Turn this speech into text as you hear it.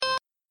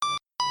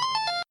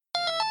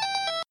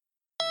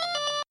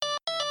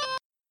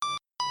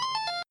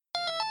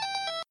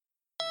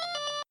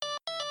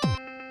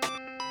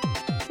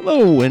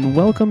Hello, and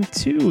welcome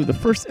to the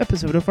first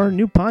episode of our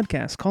new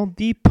podcast called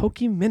The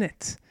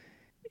Pokeminute.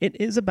 It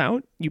is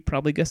about, you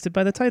probably guessed it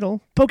by the title,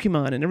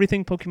 Pokemon and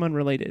everything Pokemon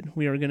related.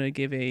 We are going to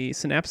give a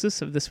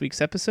synopsis of this week's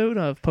episode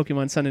of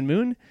Pokemon Sun and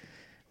Moon.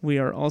 We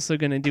are also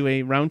going to do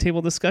a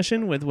roundtable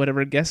discussion with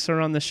whatever guests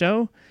are on the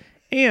show.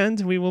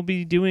 And we will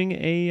be doing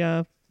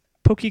a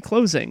Poke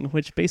Closing,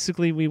 which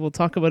basically we will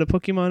talk about a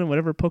Pokemon and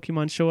whatever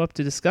Pokemon show up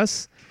to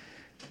discuss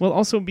will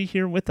also be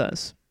here with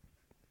us.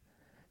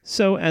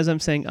 So, as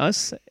I'm saying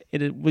us,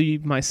 it will be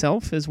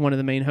myself as one of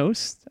the main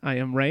hosts. I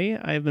am Ray.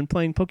 I have been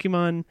playing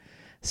Pokemon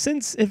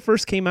since it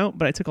first came out,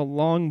 but I took a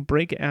long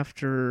break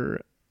after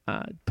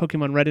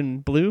Pokemon Red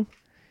and Blue,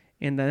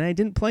 and then I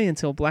didn't play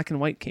until Black and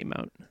White came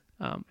out.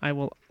 I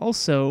will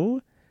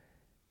also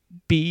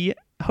be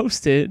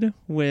hosted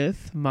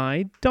with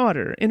my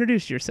daughter.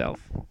 Introduce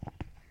yourself.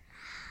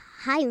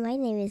 Hi, my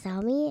name is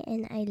Ami,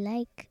 and I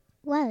like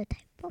wild-type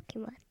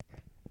Pokemon.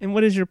 And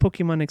what is your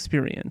Pokemon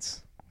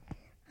experience?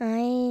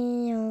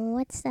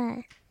 What's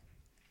that?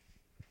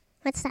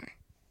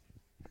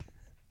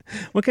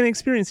 What kind of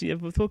experience do you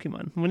have with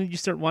Pokemon? When did you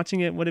start watching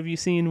it? What have you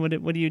seen? What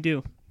do you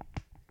do?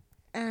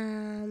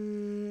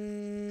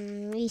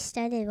 We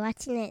started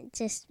watching it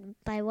just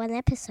by one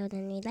episode,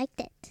 and we liked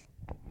it.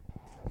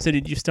 So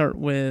did you start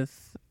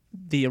with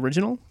the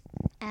original?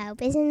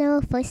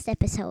 Original first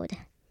episode.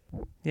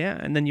 Yeah,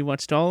 and then you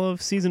watched all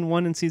of Season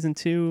 1 and Season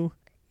 2?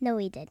 No,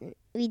 we didn't.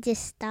 We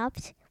just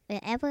stopped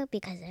wherever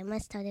because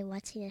Emma started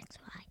watching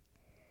XY.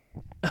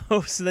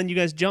 Oh, so then you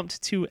guys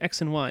jumped to X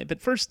and Y. But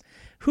first,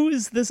 who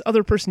is this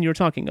other person you're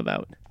talking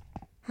about?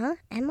 Huh?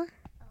 Emma?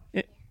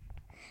 Yeah.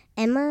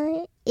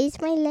 Emma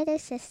is my little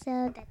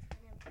sister that's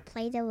going to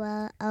play the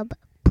role of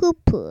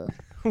Poo-Poo.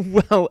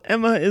 Well,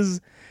 Emma is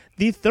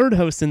the third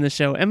host in the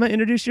show. Emma,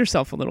 introduce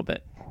yourself a little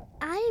bit.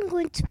 I am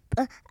going to...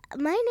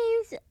 my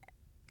name's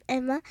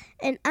Emma,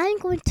 and I'm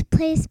going to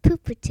play as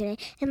Poo-Poo today.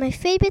 And my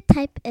favorite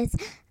type is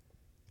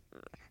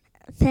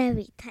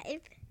fairy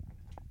type.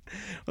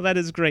 Well, that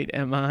is great,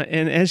 Emma.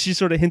 And as she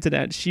sort of hinted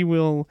at, she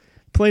will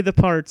play the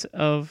part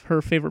of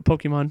her favorite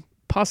Pokemon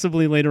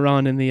possibly later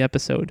on in the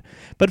episode.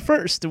 But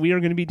first, we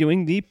are going to be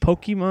doing the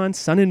Pokemon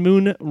Sun and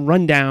Moon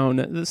Rundown.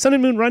 The Sun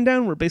and Moon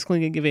Rundown, we're basically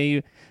going to give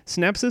a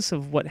synopsis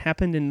of what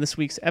happened in this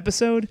week's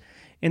episode,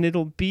 and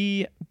it'll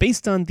be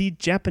based on the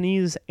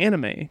Japanese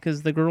anime,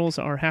 because the girls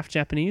are half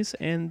Japanese,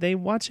 and they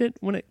watch it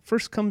when it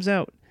first comes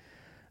out.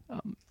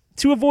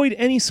 To avoid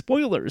any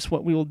spoilers,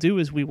 what we will do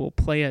is we will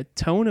play a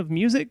tone of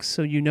music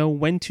so you know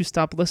when to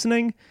stop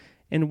listening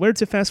and where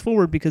to fast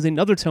forward, because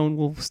another tone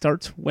will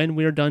start when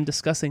we're done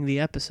discussing the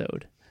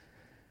episode.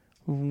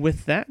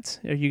 With that,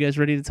 are you guys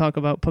ready to talk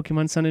about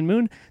Pokemon Sun and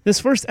Moon? This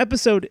first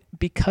episode,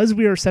 because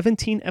we are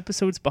 17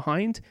 episodes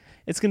behind,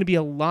 it's going to be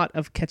a lot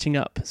of catching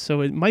up.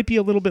 So it might be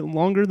a little bit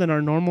longer than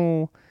our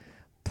normal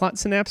plot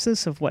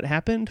synopsis of what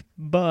happened,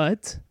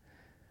 but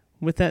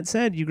with that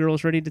said, you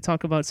girls ready to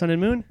talk about Sun and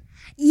Moon?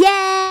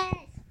 Yes!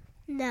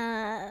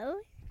 No.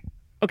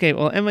 Okay,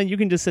 well, Emma, you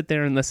can just sit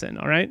there and listen,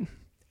 all right?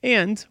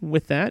 And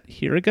with that,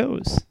 here it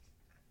goes.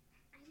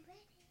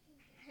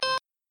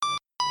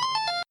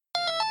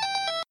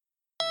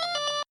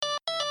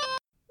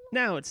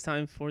 Now it's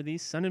time for the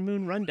Sun and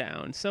Moon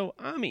Rundown. So,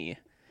 Ami,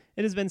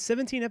 it has been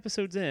 17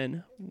 episodes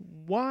in.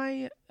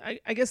 Why,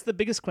 I guess the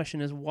biggest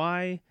question is,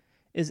 why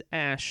is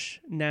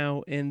Ash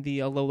now in the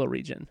Alola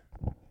region?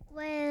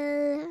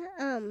 Well,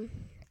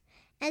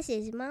 as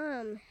his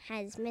mom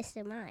has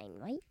Mr. Mime,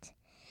 right?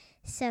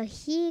 So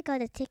he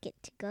got a ticket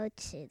to go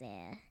to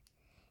there.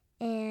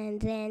 And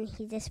then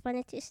he just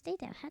wanted to stay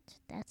there.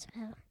 That's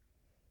how.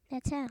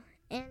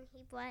 And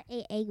he brought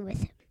an egg with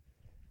him.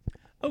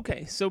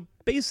 Okay, so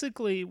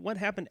basically what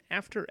happened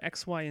after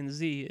X, Y, and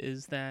Z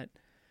is that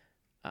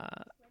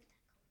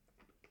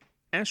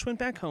Ash went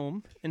back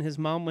home, and his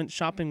mom went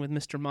shopping with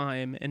Mr.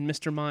 Mime, and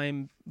Mr.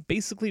 Mime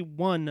basically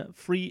won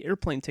free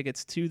airplane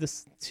tickets to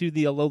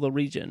the Alola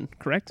region,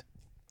 correct?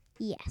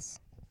 Yes.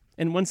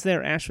 And once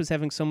there, Ash was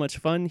having so much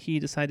fun, he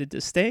decided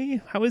to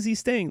stay. How is he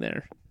staying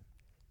there?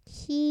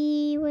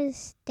 He was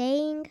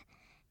staying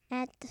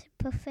at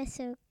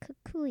Professor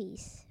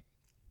Kukui's.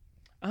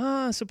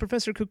 Ah, so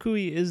Professor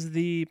Kukui is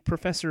the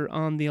professor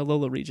on the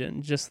Alola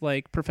region, just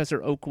like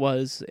Professor Oak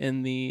was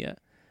in the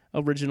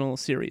original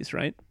series,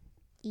 right?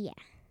 Yeah.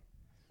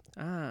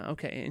 Ah,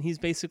 okay. And he's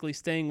basically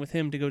staying with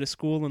him to go to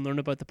school and learn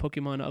about the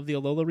Pokemon of the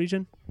Alola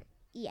region?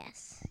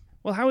 Yes.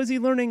 Well, how is he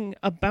learning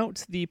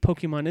about the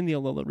Pokemon in the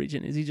Alola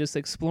region? Is he just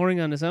exploring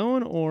on his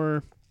own,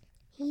 or...?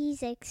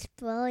 He's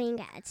exploring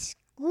at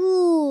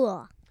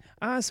school.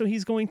 Ah, so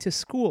he's going to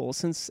school.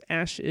 Since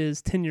Ash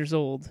is 10 years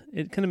old,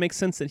 it kind of makes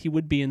sense that he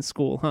would be in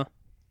school, huh?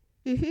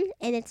 Mm-hmm.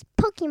 And it's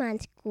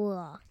Pokemon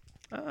school.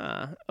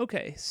 Ah,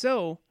 okay.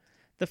 So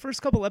the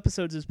first couple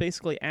episodes is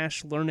basically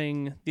Ash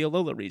learning the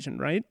Alola region,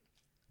 right?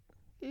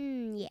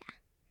 Yeah.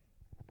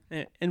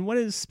 And what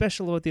is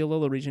special about the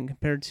Alola region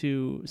compared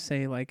to,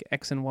 say, like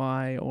X and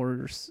Y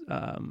or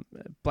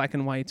Black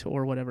and White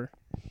or whatever?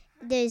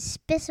 There's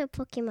special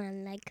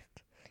Pokemon like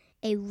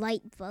a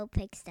white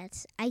Vulpix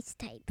that's ice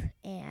type,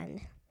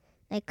 and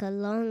like a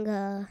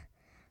longer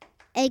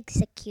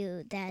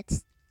Execute,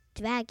 that's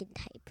dragon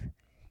type.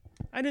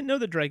 I didn't know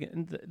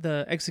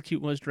the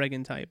execute was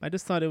dragon type. I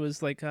just thought it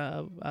was like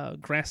a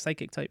grass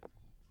psychic type.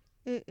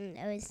 It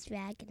was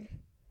dragon.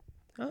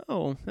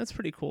 Oh, that's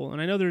pretty cool.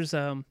 And I know there's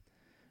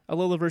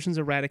Alola versions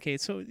of Raticate.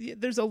 So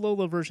there's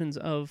Alola versions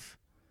of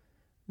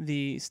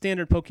the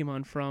standard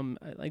Pokemon from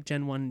like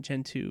Gen 1,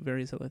 Gen 2,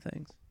 various other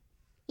things.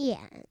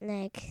 Yeah,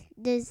 like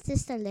there's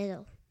just a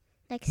little.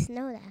 Like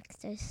Snorlax.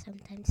 There's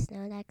sometimes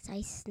Snorlax,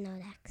 Ice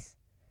Snorlax.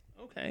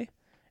 Okay.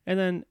 And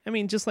then, I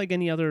mean, just like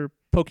any other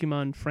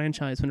Pokemon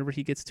franchise, whenever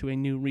he gets to a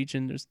new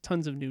region, there's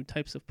tons of new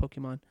types of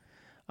Pokemon.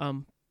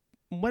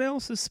 What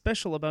else is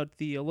special about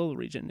the Alola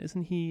region?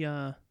 Isn't he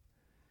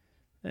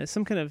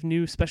some kind of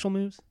new special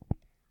moves?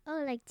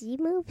 Oh, like Z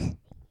moves?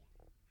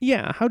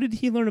 Yeah. How did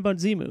he learn about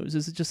Z moves?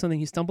 Is it just something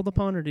he stumbled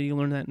upon, or did he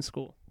learn that in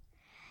school?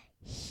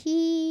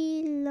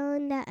 He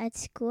learned that at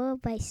school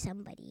by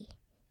somebody.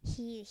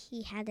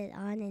 He had it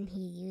on and he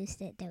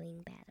used it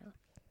during battle.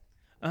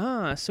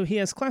 Ah, so he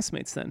has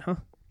classmates then, huh?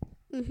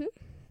 Mhm.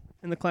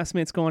 And the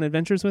classmates go on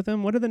adventures with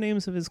him. What are the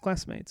names of his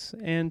classmates?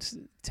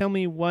 And tell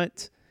me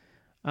what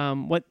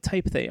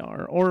type they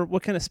are, or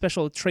what kind of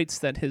special traits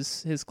that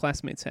his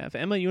classmates have.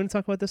 Emma, you want to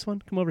talk about this one?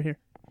 Come over here.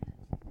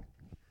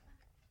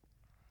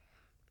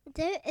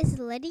 There is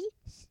Lily.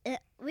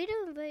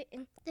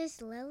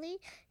 There's Lily.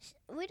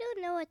 We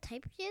don't know what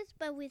type she is,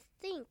 but we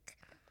think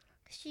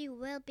she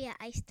will be an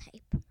ice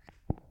type.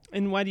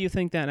 And why do you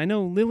think that? I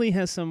know Lily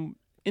has some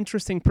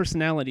interesting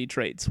personality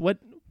traits. What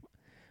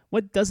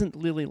doesn't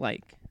Lily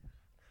like?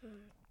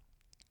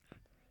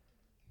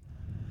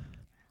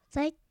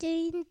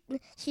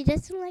 She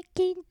doesn't like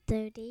getting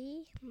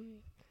dirty.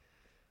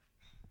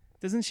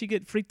 Doesn't she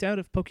get freaked out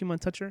if Pokemon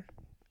touch her?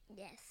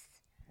 Yes.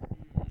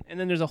 And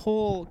then there's a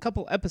whole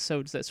couple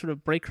episodes that sort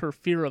of break her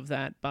fear of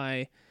that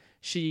by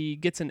she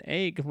gets an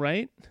egg,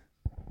 right?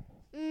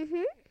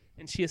 Mhm.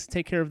 And she has to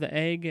take care of the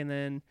egg, and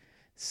then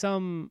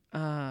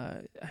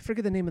I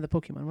forget the name of the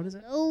Pokemon. What is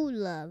it?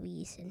 Lola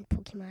reason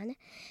Pokemon.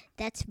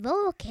 That's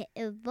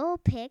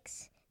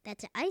Vulpix.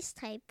 That's an ice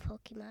type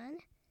Pokemon.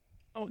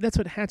 Oh, that's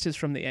what hatches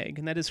from the egg,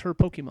 and that is her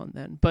Pokemon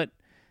then. But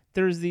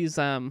there's these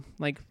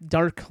like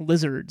dark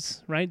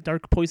lizards, right?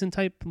 Dark poison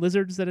type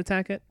lizards that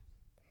attack it.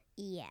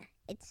 Yeah,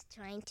 it's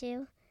trying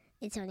to.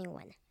 It's only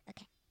one.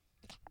 Okay.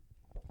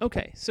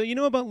 Okay, so you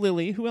know about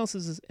Lily. Who else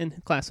is in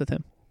class with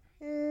him?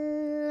 Emma.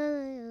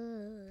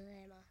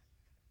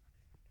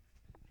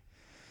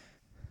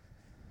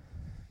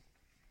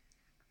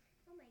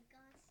 Oh my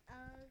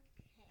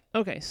gosh.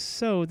 Okay,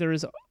 so there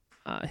is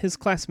his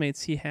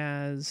classmates. He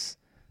has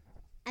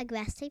A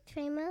grass type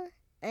trainer,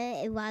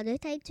 a water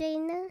type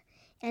trainer,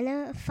 and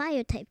a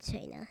fire type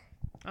trainer.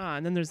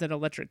 and then there's that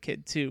electric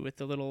kid too with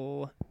the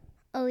little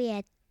Oh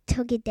yeah,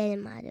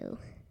 Togedemaru.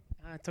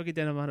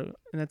 Togedenamaru,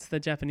 and that's the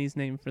Japanese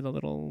name for the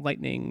little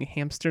lightning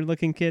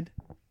hamster-looking kid.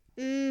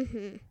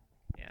 Mhm.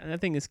 Yeah,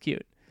 that thing is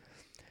cute.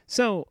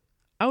 So,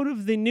 out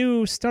of the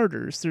new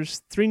starters, there's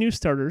 3 new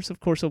starters, of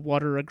course, a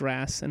water, a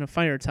grass, and a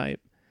fire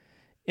type.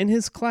 In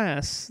his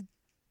class,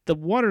 the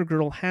water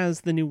girl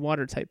has the new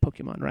water type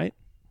Pokemon, right?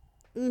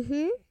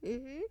 Mhm.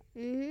 Mhm.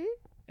 Mhm.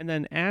 And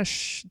then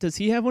Ash, does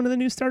he have one of the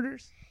new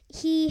starters?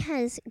 He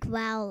has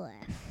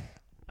Growlithe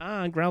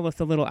Growlithe,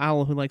 the little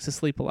owl who likes to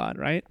sleep a lot,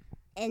 right?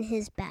 in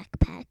his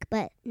backpack,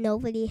 but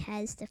nobody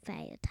has the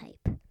fire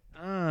type.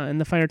 And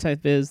the fire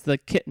type is the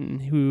kitten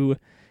who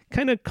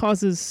kind of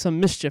causes some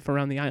mischief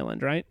around the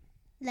island, right?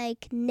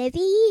 Like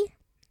Nevi.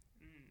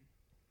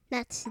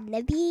 That's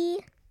Nevi.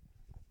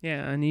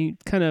 Yeah, and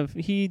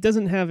he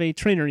doesn't have a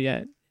trainer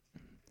yet.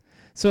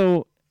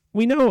 So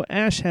we know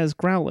Ash has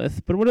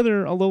Growlithe, but what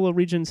other Alola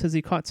regions has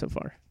he caught so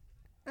far?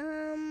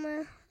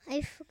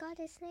 I forgot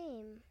his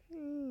name.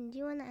 Do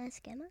you want to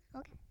ask Emma?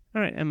 Okay.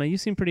 All right, Emma, you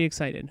seem pretty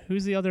excited.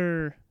 Who's the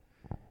other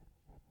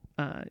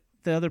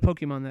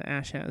Pokemon that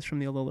Ash has from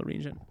the Alola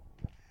region?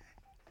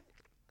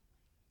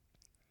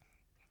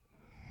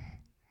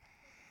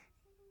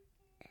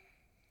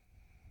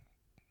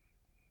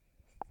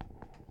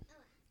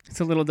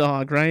 It's a little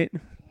dog, right?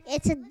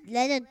 It's a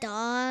little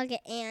dog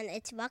and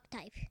it's rock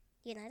type.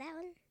 You know that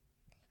one?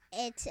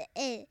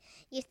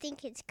 You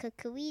think it's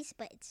Cucuis,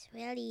 but it's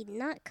really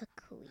not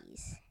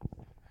Cucuis.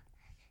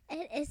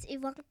 It is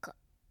Iwanko.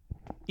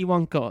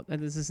 Iwanko,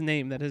 that is his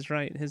name. That is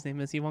right. His name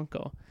is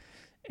Iwanko.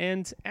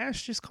 And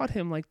Ash just caught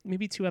him like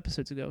maybe 2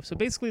 episodes ago. So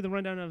basically the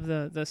rundown of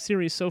the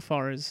series so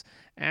far is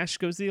Ash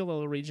goes to the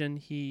Alola region.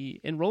 He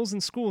enrolls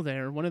in school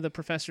there. One of the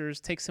professors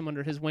takes him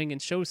under his wing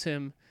and shows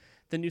him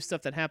the new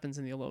stuff that happens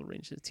in the Alola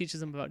region. It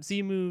teaches him about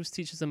Z moves,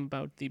 teaches him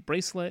about the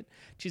bracelet,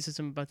 teaches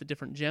him about the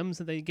different gems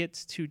that they get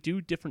to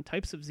do different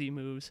types of Z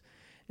moves.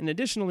 And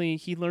additionally,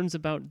 he learns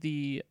about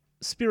the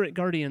spirit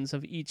guardians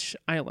of each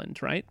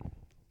island, right?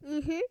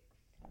 Mm-hmm.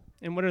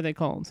 And what are they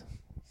called?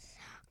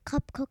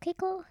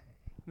 Kopkokiko?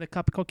 The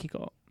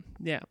Kapkokiko.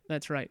 Yeah,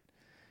 that's right.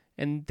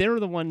 And they're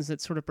the ones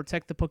that sort of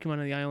protect the Pokemon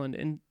on the island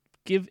and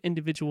give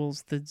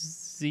individuals the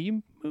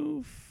Z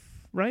move,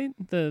 right?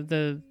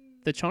 The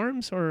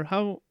charms, or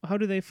how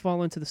do they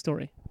fall into the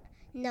story?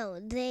 No,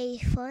 they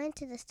fall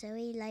into the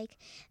story like,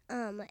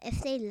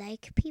 if they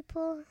like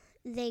people,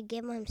 they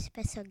give them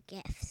special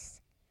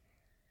gifts.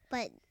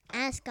 But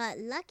Ash got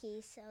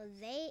lucky, so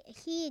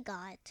he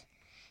got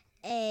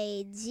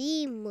a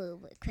Z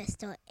move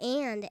crystal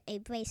and a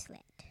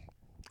bracelet.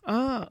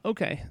 Ah,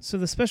 okay. So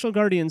the special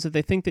guardians, if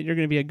they think that you're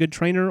going to be a good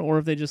trainer, or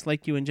if they just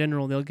like you in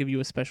general, they'll give you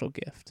a special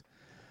gift.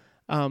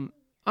 On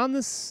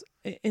this,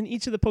 in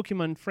each of the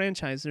Pokemon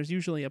franchise, there's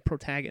usually a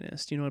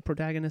protagonist. You know what a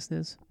protagonist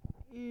is?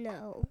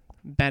 No.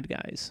 Bad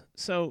guys.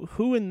 So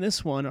who in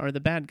this one are the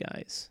bad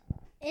guys?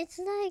 It's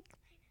like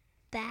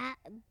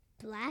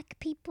black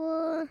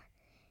people,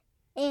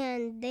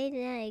 and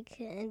they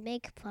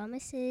make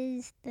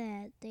promises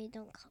that they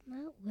don't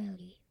come out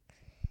really.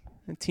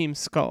 Team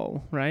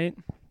Skull, right?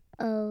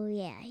 Oh,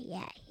 yeah.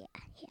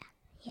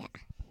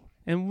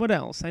 And what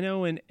else? I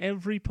know in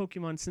every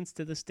Pokemon since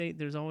to this date,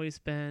 there's always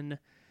been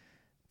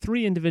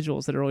 3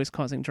 individuals that are always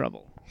causing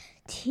trouble.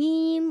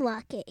 Team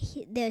Rocket,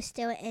 they're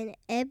still in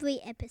every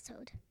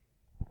episode.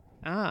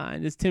 Ah,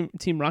 and does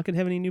Team Rocket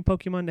have any new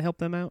Pokemon to help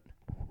them out?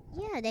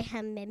 Yeah, they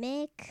have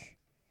Mimic.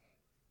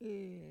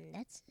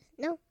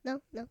 No,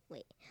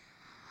 wait.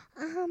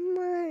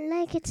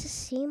 Like it's a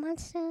sea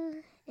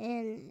monster,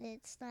 and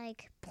it's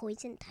like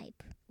poison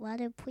type,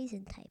 water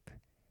poison type.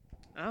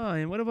 Ah,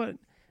 and what about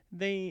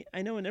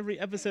I know in every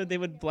episode they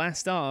would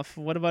blast off.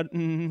 What about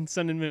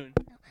Sun and Moon?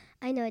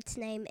 I know its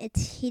name.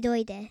 It's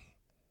Hiroide.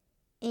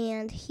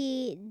 And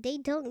they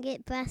don't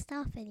get blasted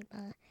off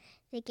anymore.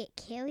 They get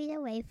carried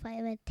away by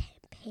a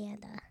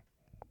panda.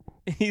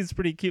 He's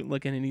pretty cute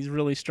looking and he's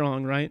really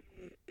strong, right?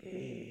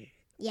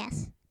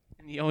 Yes.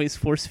 And he always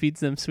force feeds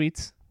them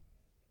sweets.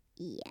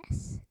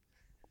 Yes.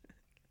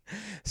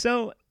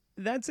 So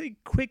that's a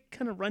quick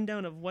kind of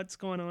rundown of what's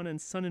going on in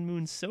Sun and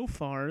Moon so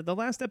far. The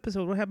last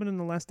episode, what happened in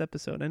the last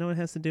episode? I know it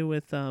has to do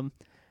with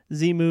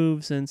Z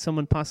moves and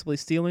someone possibly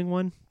stealing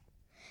one.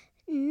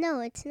 No,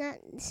 it's not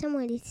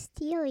somebody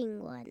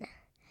stealing one.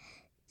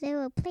 They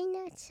were playing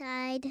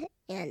outside,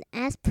 and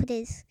Ash put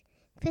his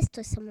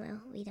crystal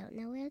somewhere. We don't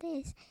know where it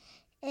is.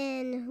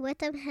 And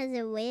Witham has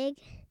a wig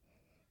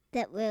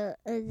they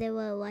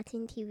were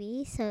watching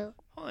TV, so...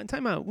 Hold on,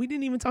 time out. We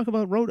didn't even talk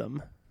about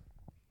Rotom.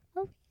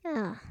 Oh,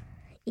 yeah.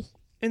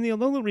 In the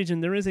Alola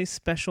region, there is a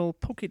special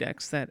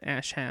Pokédex that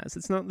Ash has.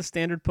 It's not the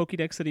standard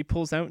Pokédex that he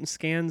pulls out and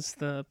scans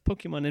the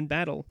Pokemon in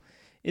battle.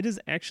 It is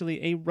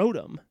actually a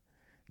Rotom.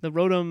 The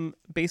Rotom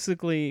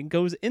basically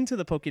goes into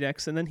the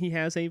Pokédex, and then he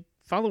has a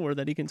follower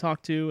that he can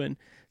talk to and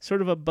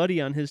sort of a buddy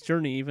on his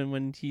journey, even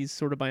when he's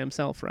sort of by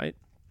himself, right?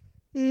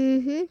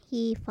 Mm-hmm.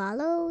 He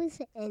follows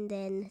and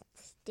then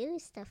do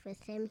stuff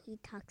with him. He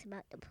talks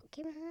about the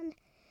Pokemon.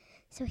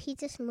 So he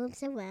just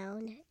moves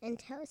around and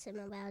tells him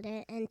about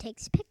it and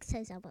takes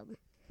pictures of him.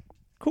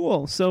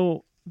 Cool.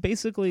 So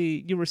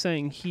basically, you were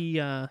saying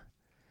he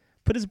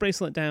put his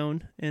bracelet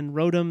down and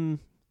Rotom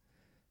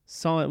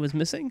saw it was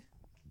missing?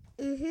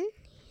 Mm-hmm.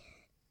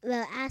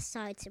 Well, Ash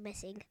saw it's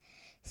missing.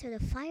 So the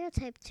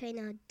fire-type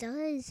trainer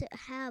does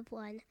have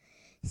one.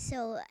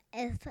 So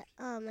if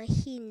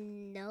he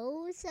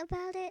knows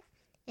about it,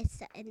 it's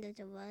the end of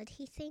the world,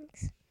 he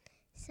thinks.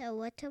 So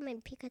Rotom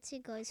and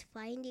Pikachu goes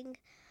finding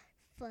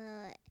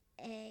for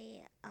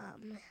a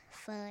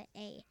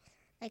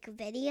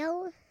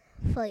video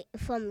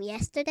from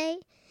yesterday,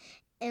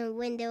 and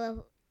when they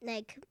were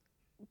like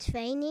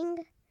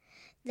training,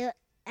 the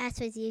Ash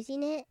was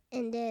using it,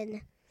 and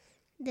then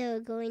they were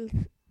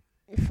going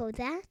for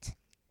that.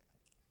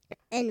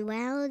 And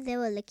while they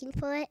were looking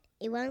for it,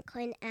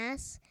 Iwanko and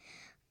Ash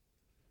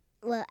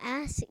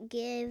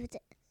gave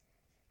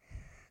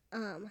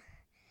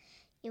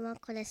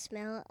Iwanko the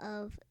smell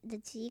of the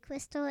G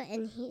crystal,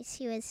 and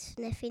she was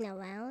sniffing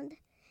around,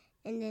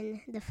 and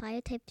then the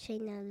fire type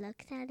trainer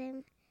looked at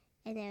him,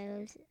 and it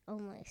was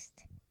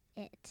almost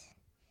it,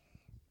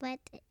 but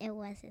it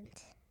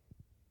wasn't.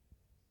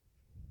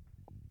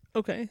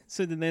 Okay,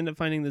 so did they end up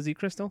finding the Z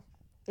crystal?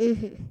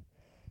 Mm-hmm.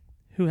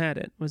 Who had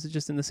it? Was it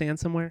just in the sand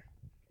somewhere?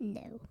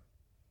 No.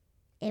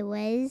 It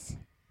was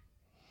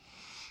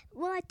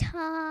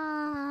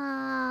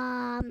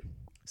Rotom.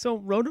 So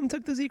Rotom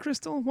took the Z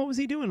crystal? What was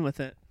he doing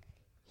with it?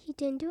 He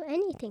didn't do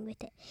anything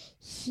with it.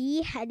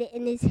 He had it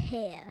in his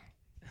hair.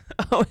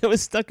 Oh, it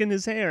was stuck in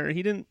his hair.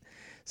 He didn't...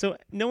 So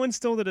no one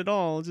stole it at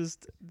all.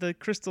 Just the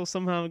crystal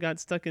somehow got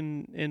stuck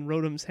in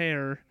Rotom's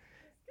hair.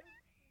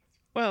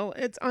 Well,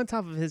 it's on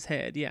top of his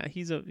head. Yeah,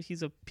 he's a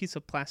piece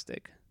of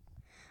plastic.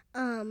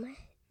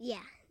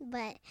 Yeah,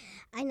 but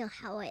I know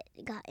how it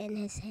got in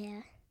his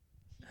hair.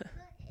 He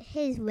put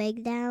his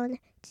wig down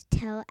to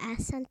tell Ash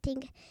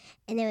something,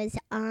 and it was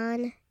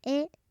on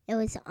it. It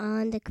was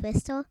on the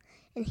crystal,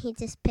 and he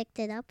just picked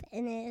it up,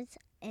 and it was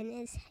in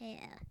his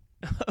hair.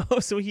 Oh,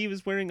 so he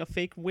was wearing a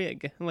fake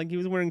wig. Like he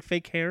was wearing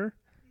fake hair?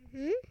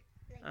 Mm-hmm.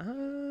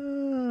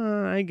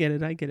 Ah, I get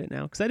it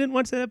now. Because I didn't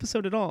watch that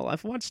episode at all.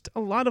 I've watched a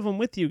lot of them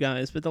with you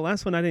guys, but the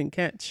last one I didn't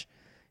catch.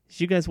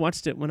 You guys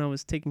watched it when I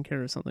was taking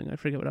care of something. I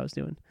forget what I was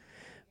doing.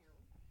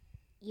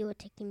 You were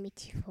taking me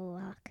for a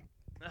walk.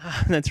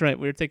 That's right.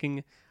 We were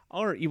taking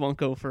our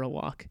Iwanko for a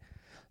walk.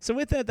 So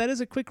with that, that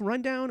is a quick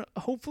rundown.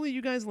 Hopefully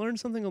you guys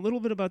learned something a little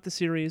bit about the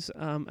series.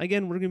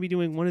 Again, we're going to be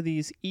doing one of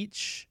these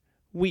each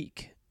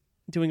week,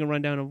 doing a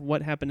rundown of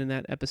what happened in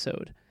that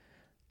episode.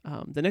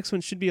 The next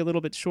one should be a little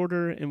bit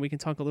shorter, and we can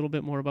talk a little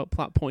bit more about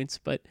plot points,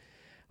 but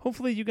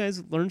hopefully you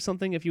guys learned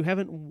something. If you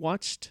haven't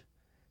watched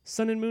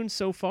Sun and Moon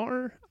so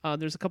far,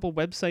 there's a couple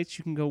websites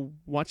you can go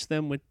watch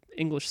them with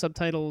English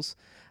subtitles.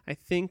 I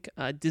think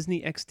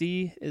Disney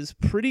XD is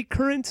pretty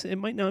current. It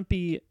might not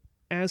be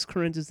as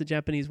current as the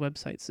Japanese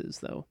websites is,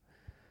 though.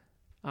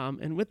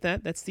 And with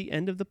that, that's the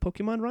end of the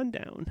Pokemon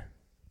Rundown.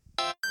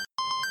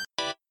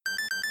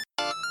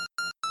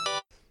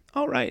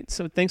 All right,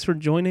 so thanks for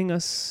joining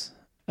us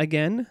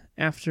again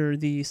after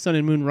the Sun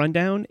and Moon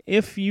Rundown.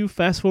 If you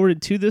fast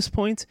forwarded to this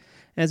point,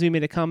 as we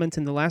made a comment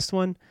in the last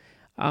one,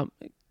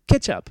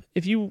 catch up.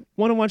 If you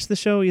want to watch the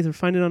show, either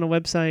find it on a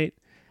website,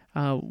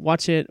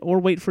 watch it, or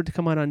wait for it to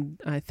come out on,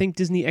 I think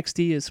Disney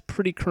XD is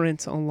pretty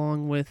current,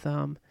 along with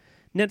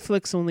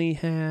Netflix only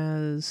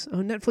has... Oh,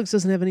 Netflix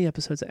doesn't have any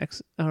episodes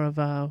of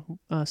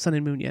Sun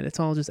and Moon yet. It's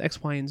all just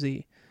X, Y, and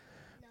Z.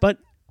 But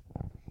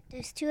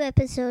There's 2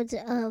 episodes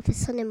of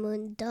Sun and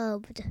Moon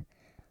subbed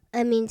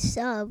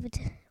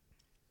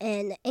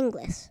in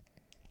English.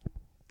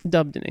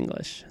 dubbed in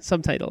English.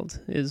 Subtitled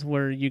is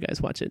where you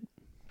guys watch it.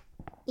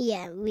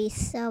 Yeah, we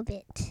sub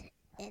it.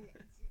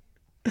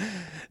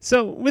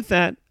 So with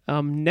that,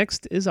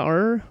 next is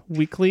our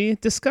weekly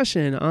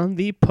discussion on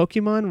the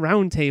Pokemon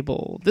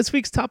Roundtable. This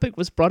week's topic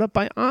was brought up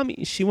by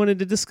Ami. She wanted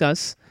to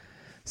discuss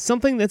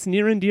something that's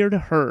near and dear to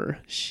her.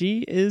 She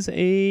is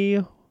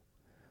a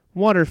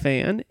water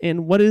fan.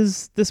 And what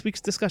is this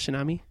week's discussion,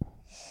 Ami?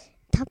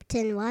 Top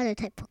 10 water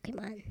type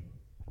Pokemon.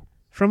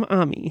 From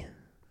Ami.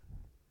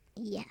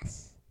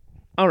 Yes.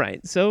 All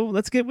right, so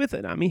let's get with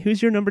it, Ami.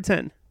 Who's your number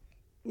 10?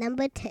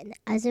 Number 10,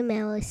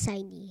 Azumarill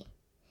Shiny.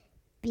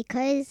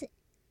 Because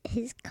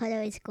his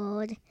color is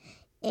gold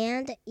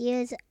and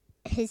his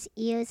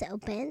ears are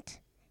bent,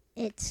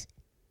 it's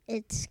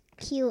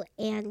cute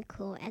and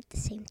cool at the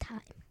same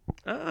time.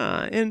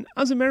 And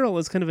Azumarill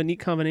is kind of a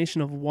neat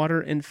combination of water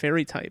and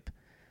fairy type.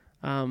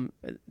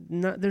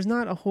 There's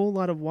not a whole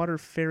lot of water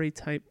fairy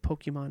type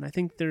Pokemon. I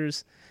think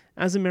there's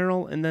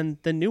Azumarill and then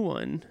the new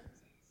one.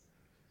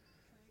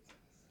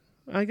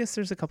 I guess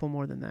there's a couple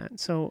more than that.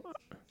 So,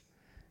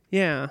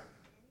 yeah.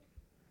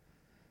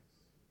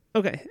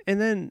 Okay, and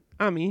then,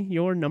 Ami,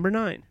 your number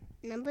 9.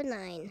 Number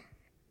 9,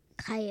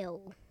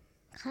 Kyle.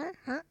 Kyle?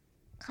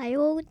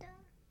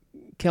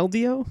 Keldeo?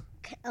 Keldeo.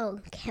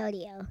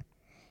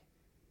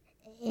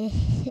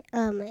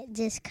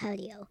 Just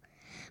Keldeo.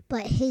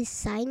 But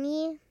his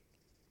shiny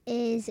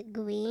is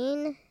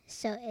green,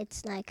 so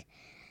it's like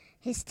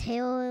his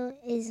tail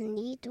is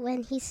neat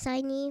when he's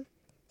shiny,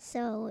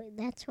 so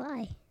that's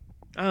why.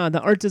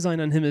 The art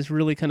design on him is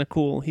really kind of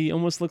cool. He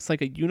almost looks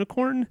like a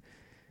unicorn,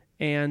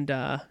 and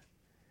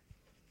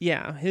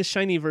yeah, his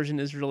shiny version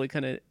is really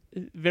kind of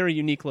very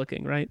unique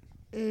looking, right?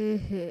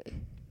 Mm-hmm.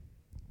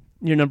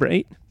 Your number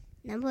 8?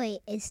 Number 8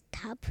 is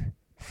Top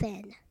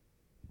Fin.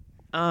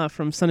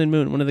 From Sun and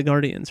Moon, one of the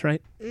Guardians,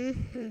 right?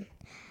 Mm-hmm.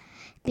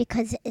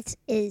 Because it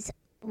is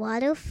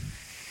water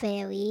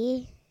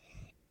fairy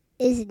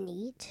is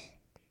neat.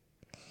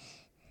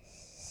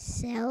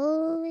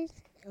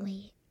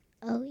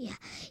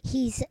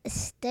 He's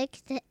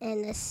sticked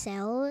in a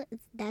cell.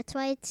 That's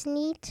why it's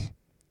neat.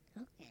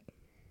 Okay.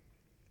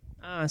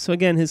 So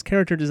again, his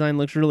character design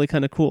looks really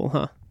kind of cool,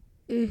 huh?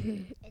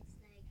 Mm-hmm. It's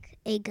like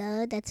a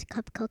girl that's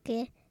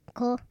cupcake,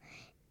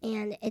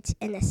 and it's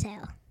in a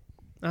cell.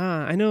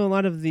 I know a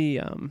lot of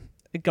the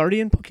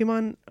Guardian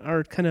Pokemon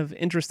are kind of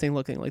interesting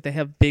looking. Like they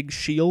have big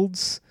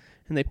shields,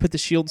 and they put the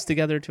shields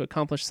together to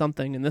accomplish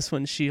something. And this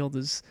one's shield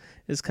is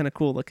kind of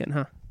cool looking,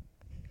 huh?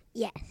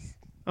 Yes.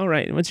 All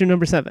right. What's your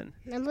number 7?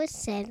 Number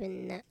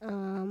 7,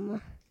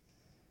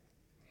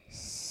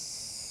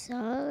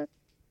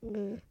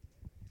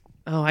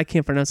 Oh, I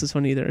can't pronounce this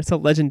one either. It's a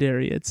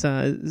legendary. It's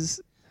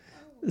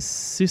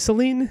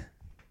Susaline?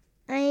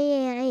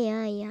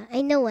 Yeah.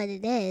 I know what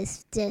it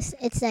is.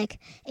 It's like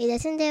a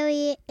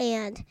legendary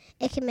and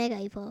it can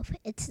mega evolve.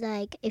 It's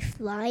like a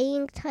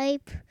flying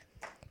type.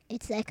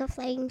 It's like a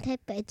flying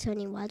type, but it's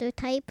only water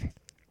type.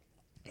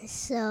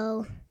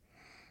 So,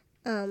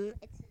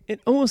 it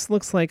almost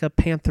looks like a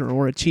panther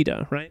or a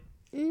cheetah, right?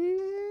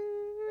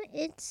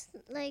 It's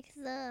like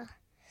the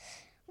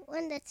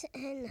one that's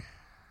in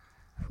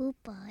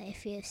Hoopa,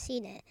 if you've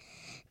seen it.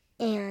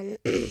 And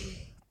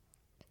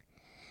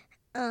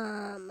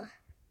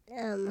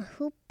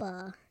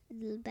Hoopa,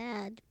 the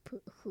bad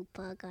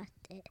Hoopa got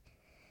it.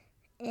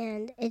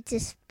 And it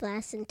just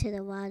blasts into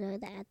the water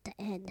at the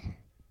end.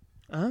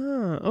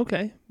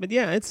 Okay. But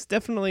yeah, it's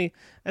definitely,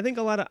 I think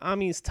a lot of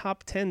Ami's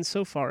top 10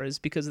 so far is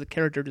because of the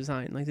character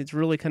design. Like, it's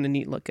really kind of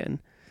neat looking.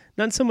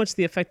 Not so much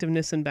the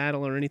effectiveness in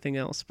battle or anything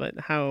else, but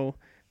how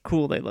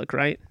cool they look,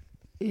 right?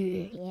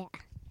 Yeah.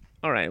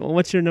 All right. Well,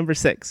 what's your number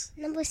 6?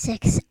 Number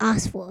 6,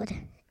 Oswald.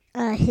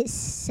 His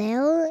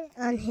cell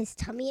on his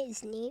tummy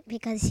is neat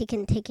because he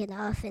can take it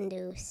off and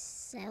do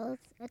stealth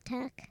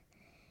attack.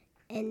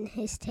 And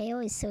his tail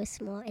is so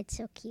small, it's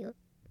so cute.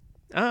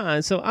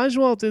 So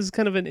Oswald is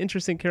kind of an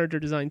interesting character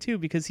design too,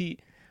 because he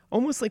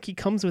almost like he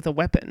comes with a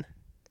weapon,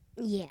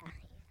 Yeah.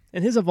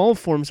 and his evolved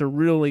forms are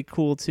really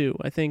cool too.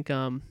 I think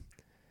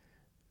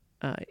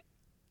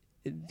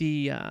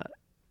the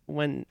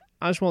when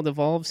Oswald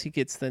evolves, he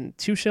gets then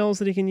 2 shells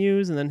that he can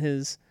use, and then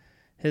his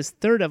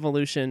third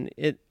evolution,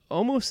 it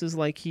almost is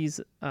like he's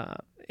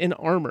in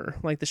armor,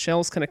 like the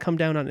shells kind of come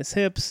down on his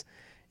hips,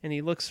 and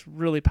he looks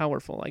really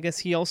powerful. I guess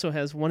he also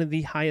has one of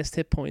the highest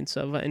hit points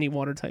of any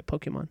water type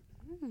Pokemon.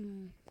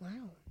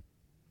 Wow.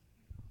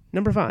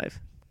 Number 5.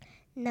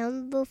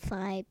 Number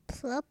 5,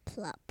 Plup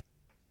Plup.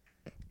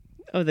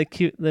 Oh, the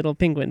cute little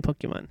penguin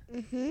Pokemon.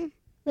 Mm-hmm.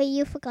 But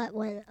you forgot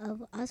one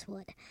of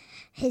Oswald.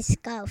 His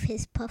scarf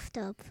is puffed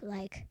up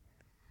like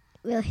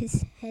where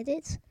his head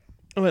is.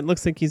 Oh, it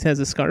looks like he has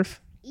a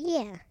scarf.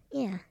 Yeah.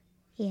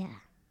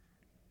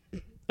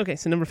 Okay,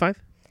 so number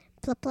 5.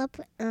 Plup Plup.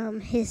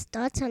 His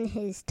dots on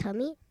his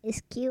tummy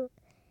is cute.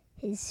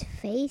 His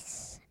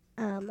face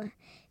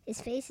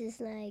is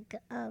like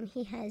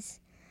he has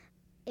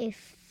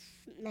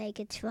like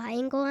a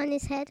triangle on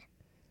his head.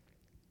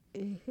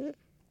 Mhm.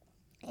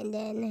 And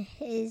then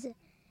his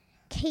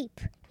cape.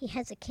 He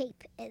has a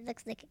cape. It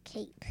looks like a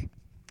cape.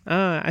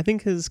 I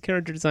think his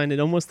character design, it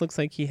almost looks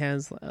like he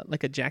has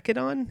like a jacket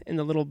on, and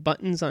the little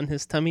buttons on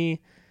his tummy,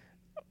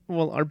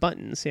 well, are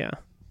buttons, yeah.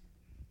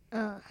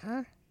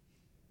 Uh-huh.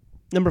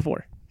 Number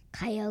 4.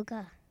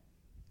 Kyogre.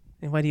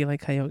 And why do you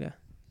like Kyogre?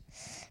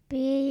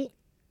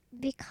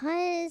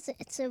 Because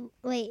it's a...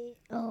 Wait.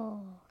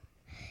 Oh.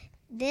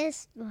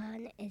 This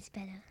one is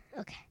better.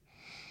 Okay.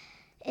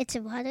 It's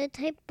a water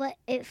type, but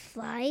it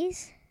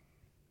flies.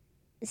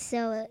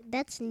 So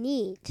that's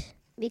neat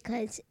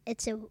because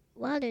it's a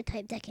water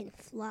type that can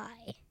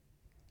fly.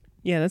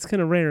 Yeah, that's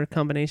kind of rare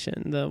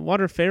combination. The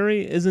water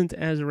fairy isn't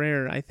as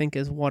rare, I think,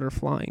 as water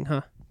flying,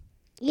 huh?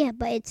 Yeah,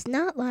 but it's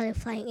not water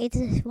flying. It's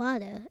just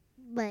water.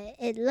 But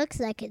it looks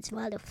like it's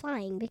water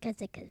flying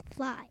because it can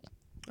fly.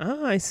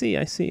 Ah, I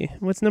see.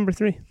 What's number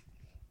 3?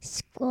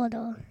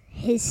 Squirtle.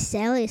 His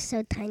cell is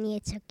so tiny,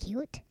 it's so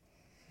cute.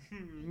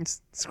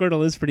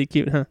 Squirtle is pretty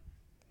cute, huh?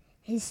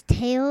 His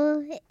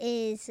tail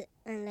is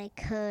like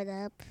curled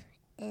up,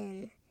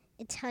 and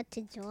it's hard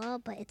to draw,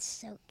 but it's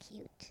so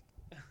cute.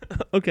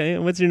 Okay,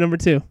 and what's your number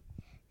 2?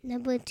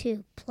 Number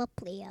 2,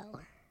 Pluplio.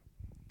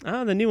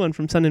 Ah, the new one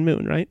from Sun and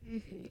Moon, right?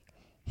 Mm-hmm.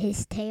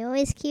 His tail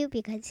is cute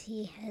because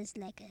he has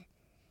like a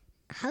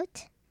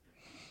heart,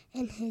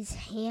 and his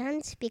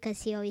hands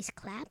because he always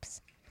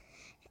claps,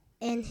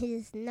 and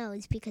his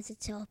nose because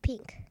it's all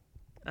pink.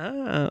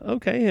 Ah,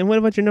 okay. And what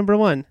about your number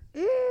 1?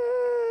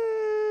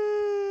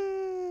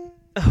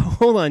 Oh,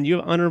 hold on, you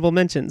have honorable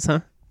mentions,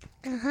 huh?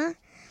 Uh-huh.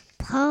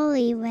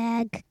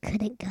 Poliwag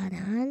couldn't get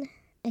on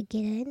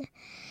again.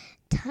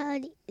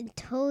 Totodile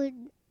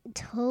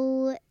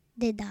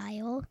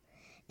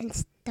and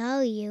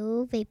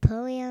Staryu,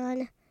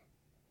 Vaporeon,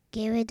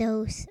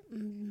 Gyarados,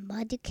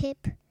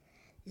 Mudkip,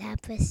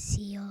 Lapras,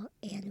 Seal,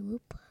 and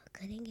Wooper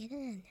couldn't get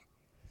in.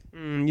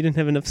 You didn't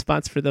have enough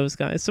spots for those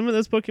guys. Some of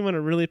those Pokemon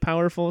are really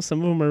powerful.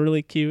 Some of them are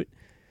really cute.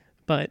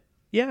 But,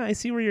 yeah, I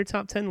see where your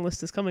top 10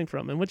 list is coming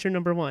from. And what's your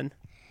number 1?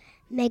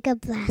 Mega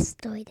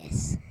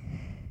Blastoise.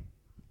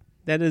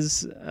 That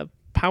is a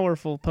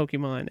powerful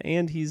Pokemon,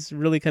 and he's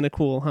really kind of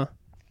cool, huh?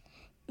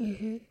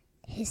 Mm-hmm.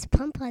 His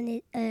pump on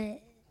it,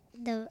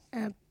 the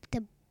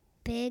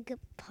big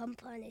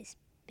pump on his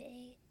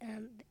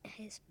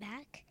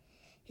back,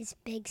 his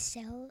big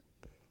cell,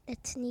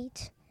 that's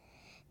neat.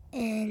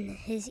 And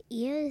his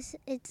ears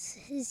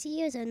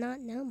are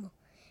not normal.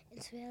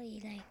 It's really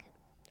like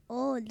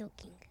old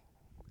looking.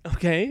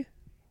 Okay.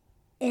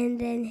 And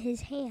then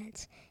his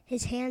hands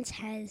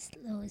has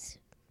those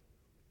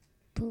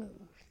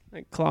boom.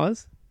 Like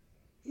claws?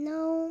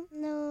 No,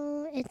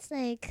 it's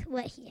like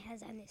what he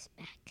has on his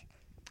back.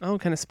 Oh,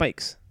 kind of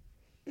spikes.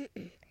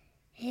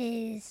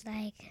 His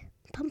like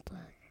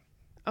pumper.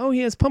 Oh, he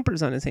has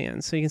pumpers on his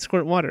hands, so he can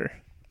squirt water.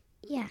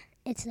 Yeah,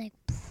 it's like.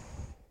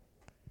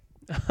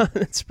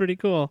 That's pretty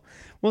cool.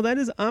 Well, that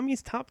is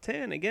Ami's top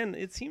 10. Again,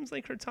 it seems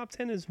like her top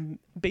 10 is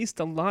based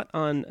a lot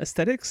on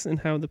aesthetics and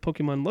how the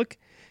Pokemon look,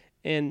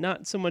 and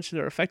not so much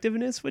their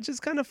effectiveness, which is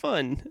kind of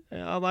fun.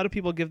 A lot of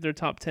people give their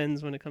top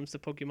 10s when it comes to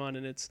Pokemon,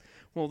 and it's,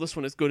 well, this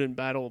one is good in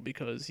battle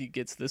because he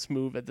gets this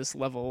move at this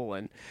level,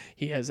 and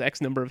he has X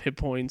number of hit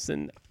points,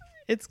 and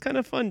it's kind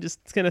of fun just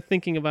kind of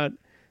thinking about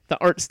the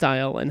art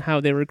style and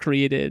how they were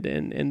created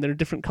and their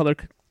different color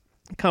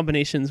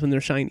combinations when they're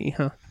shiny,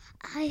 huh?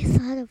 I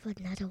thought of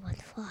another one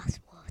for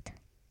Oswald.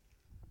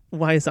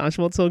 Why is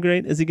Oswald so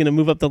great? Is he going to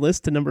move up the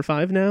list to number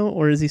 5 now,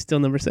 or is he still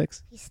number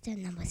 6? He's still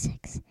number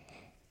 6.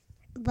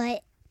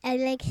 But I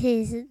like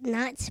his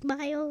not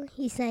smile.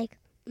 He's like,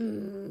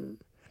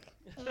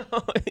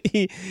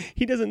 he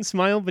doesn't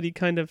smile, but he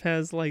kind of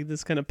has like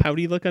this kind of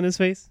pouty look on his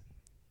face.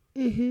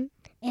 Mm-hmm.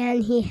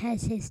 And he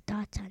has his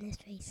dots on his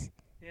face.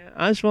 Yeah,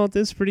 Oswald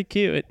is pretty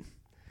cute.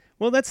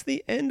 Well, that's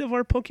the end of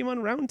our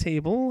Pokemon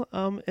Roundtable,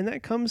 and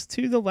that comes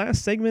to the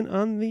last segment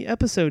on the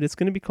episode. It's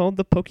going to be called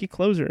the Poke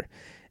Closer.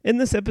 In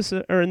this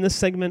episode, or in this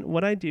segment,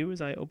 what I do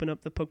is I open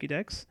up the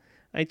Pokédex.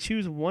 I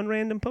choose one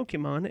random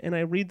Pokemon and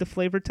I read the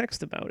flavor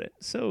text about it.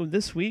 So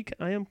this week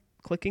I am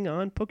clicking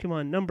on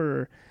Pokemon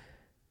number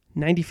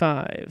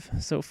 95.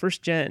 So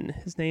first gen,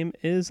 his name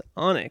is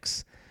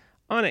Onix.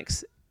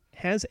 Onix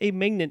has a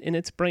magnet in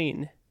its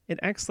brain. It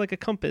acts like a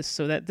compass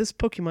so that this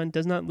Pokemon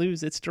does not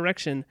lose its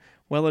direction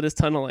while it is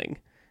tunneling.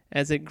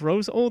 As it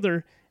grows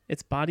older,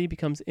 its body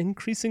becomes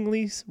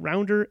increasingly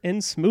rounder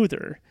and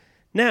smoother.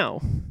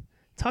 Now,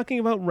 talking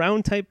about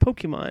round type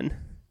Pokemon,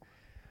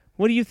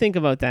 what do you think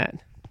about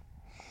that?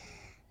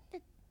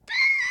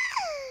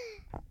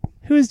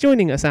 Who is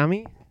joining us,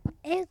 Ami?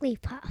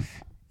 Igglybuff.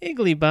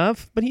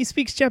 Igglybuff, but he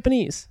speaks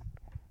Japanese.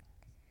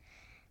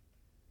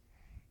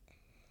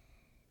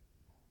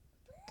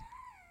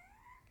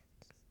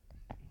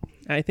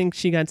 I think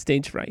she got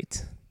stage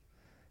fright.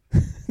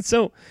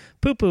 So,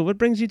 Poo Poo, what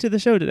brings you to the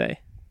show today?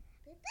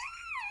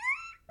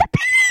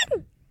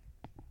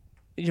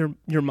 Your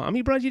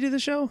mommy brought you to the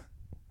show?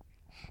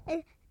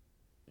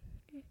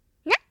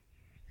 No.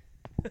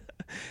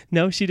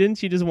 No, she didn't.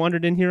 She just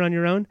wandered in here on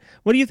your own.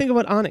 What do you think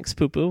about Onix,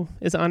 Poo Poo?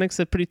 Is Onix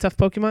a pretty tough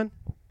Pokemon?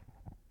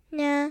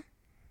 No.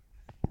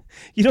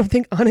 You don't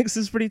think Onix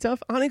is pretty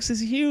tough? Onix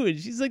is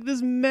huge. He's like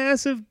this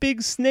massive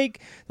big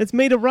snake that's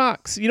made of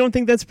rocks. You don't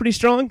think that's pretty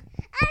strong?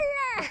 I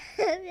love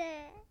it.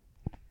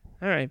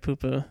 All right, Poo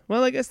Poo.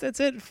 Well, I guess that's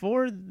it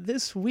for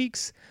this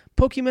week's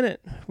Pokeminute.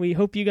 We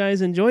hope you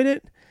guys enjoyed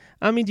it.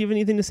 Ami, do you have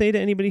anything to say to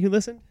anybody who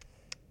listened?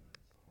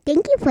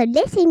 Thank you for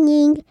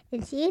listening,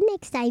 and see you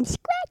next time,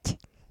 Scratch.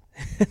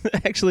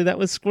 Actually, that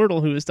was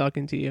Squirtle who was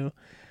talking to you.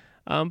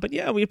 But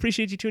yeah, we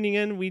appreciate you tuning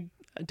in. We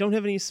don't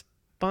have any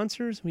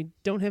sponsors. We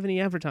don't have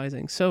any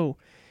advertising. So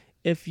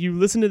if you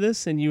listened to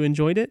this and you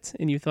enjoyed it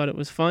and you thought it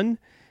was fun,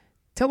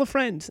 tell a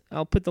friend.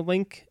 I'll put the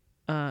link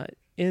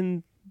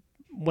in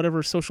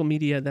whatever social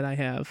media that I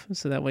have,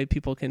 so that way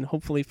people can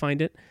hopefully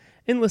find it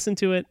and listen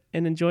to it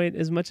and enjoy it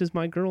as much as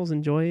my girls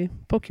enjoy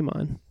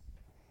Pokemon.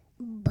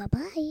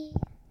 Bye-bye.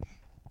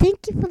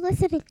 Thank you for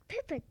listening.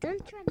 Pepper,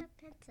 don't try to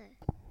pencil.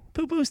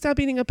 Poo Poo, stop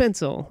eating a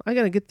pencil. I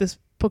gotta get this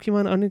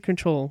Pokemon under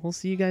control. We'll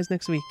see you guys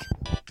next week.